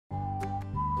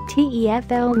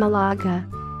TEFL Malaga.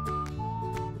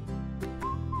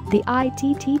 The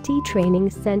ITTT Training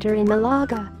Center in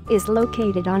Malaga is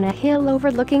located on a hill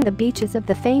overlooking the beaches of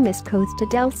the famous Costa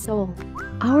del Sol.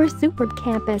 Our superb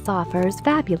campus offers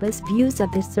fabulous views of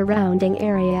the surrounding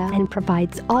area and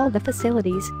provides all the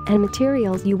facilities and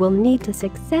materials you will need to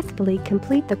successfully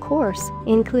complete the course,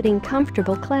 including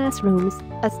comfortable classrooms,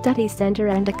 a study center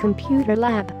and a computer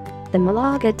lab. The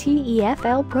Malaga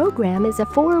TEFL program is a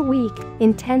 4-week,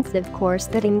 intensive course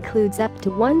that includes up to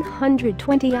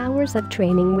 120 hours of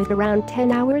training with around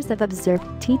 10 hours of observed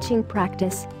teaching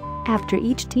practice. After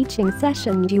each teaching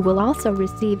session, you will also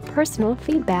receive personal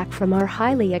feedback from our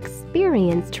highly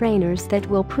experienced trainers that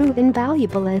will prove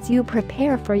invaluable as you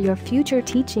prepare for your future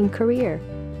teaching career.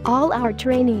 All our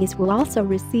trainees will also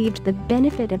receive the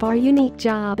benefit of our unique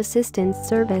job assistance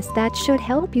service that should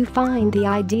help you find the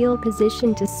ideal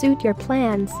position to suit your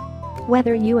plans.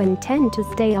 Whether you intend to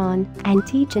stay on and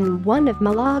teach in one of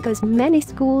Malaga's many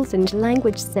schools and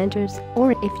language centers,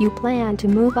 or if you plan to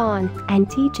move on and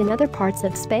teach in other parts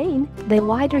of Spain, the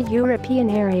wider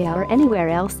European area or anywhere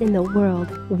else in the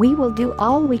world, we will do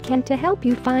all we can to help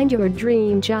you find your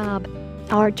dream job.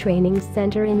 Our training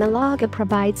center in Malaga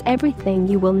provides everything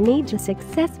you will need to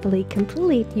successfully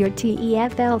complete your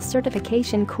TEFL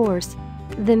certification course.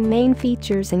 The main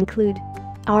features include: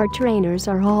 our trainers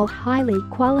are all highly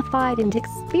qualified and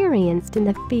experienced in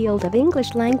the field of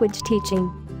English language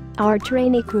teaching. Our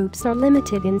trainee groups are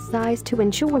limited in size to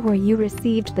ensure you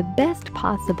received the best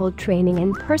possible training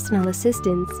and personal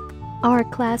assistance. Our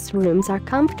classrooms are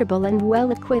comfortable and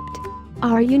well-equipped.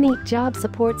 Our unique job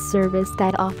support service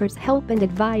that offers help and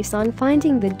advice on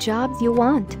finding the jobs you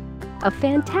want. A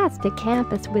fantastic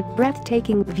campus with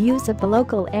breathtaking views of the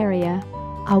local area.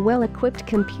 A well-equipped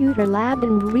computer lab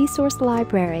and resource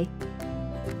library.